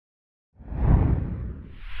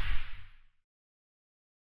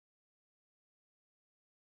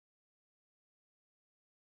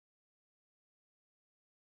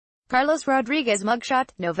Carlos Rodriguez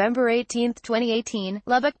mugshot, November 18, 2018.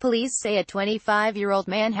 Lubbock police say a 25-year-old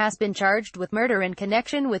man has been charged with murder in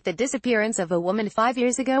connection with the disappearance of a woman 5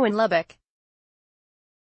 years ago in Lubbock.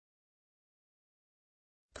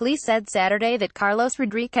 Police said Saturday that Carlos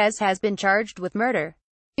Rodriguez has been charged with murder.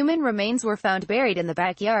 Human remains were found buried in the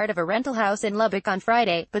backyard of a rental house in Lubbock on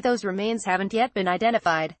Friday, but those remains haven't yet been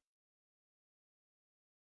identified.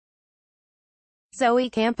 Zoe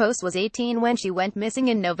Campos was 18 when she went missing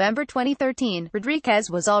in November 2013.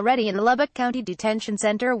 Rodriguez was already in the Lubbock County Detention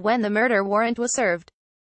Center when the murder warrant was served.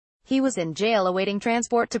 He was in jail awaiting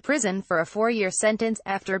transport to prison for a 4-year sentence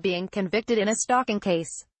after being convicted in a stalking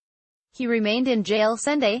case. He remained in jail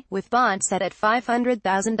Sunday, with bond set at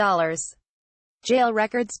 $500,000. Jail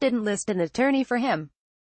records didn't list an attorney for him.